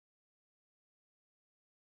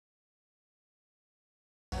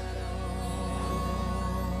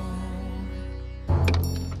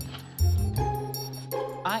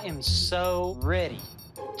I am so ready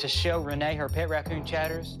to show Renee her pet raccoon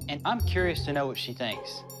Chatters, and I'm curious to know what she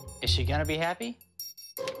thinks. Is she gonna be happy?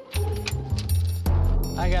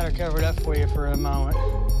 I got her covered up for you for a moment.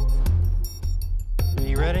 Are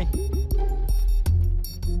you ready?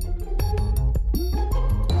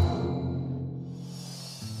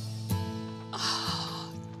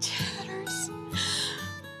 Oh, Chatters.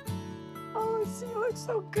 Oh, she looks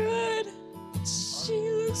so good. She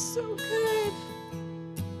looks so good.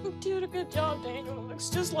 You did a good job, Daniel. It looks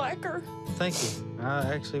just like her. Thank you.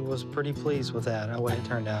 I actually was pretty pleased with that, the way it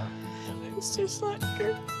turned out. It looks just like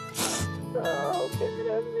her. Oh,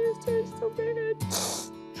 God, I missed her so bad.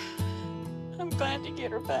 I'm glad to get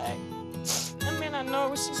her back. I mean, I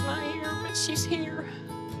know she's not here, but she's here.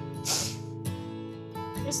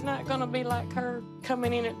 It's not gonna be like her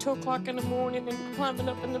coming in at 2 o'clock in the morning and climbing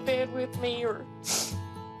up in the bed with me, or...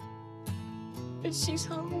 But she's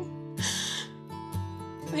home.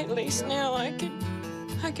 At least now I can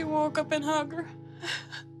walk up and hug her.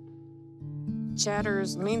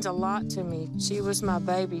 Chatters means a lot to me. She was my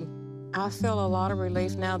baby. I feel a lot of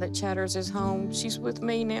relief now that Chatters is home. She's with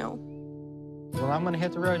me now. Well, I'm gonna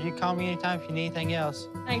hit the road. You call me anytime if you need anything else.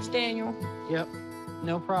 Thanks, Daniel. Yep,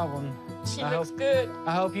 no problem. She looks good.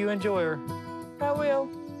 I hope you enjoy her. I will.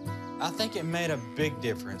 I think it made a big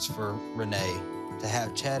difference for Renee to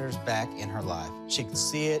have Chatters back in her life. She can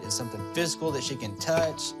see it. It's something physical that she can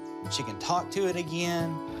touch. She can talk to it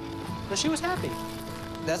again. But she was happy.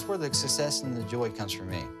 That's where the success and the joy comes for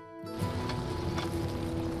me.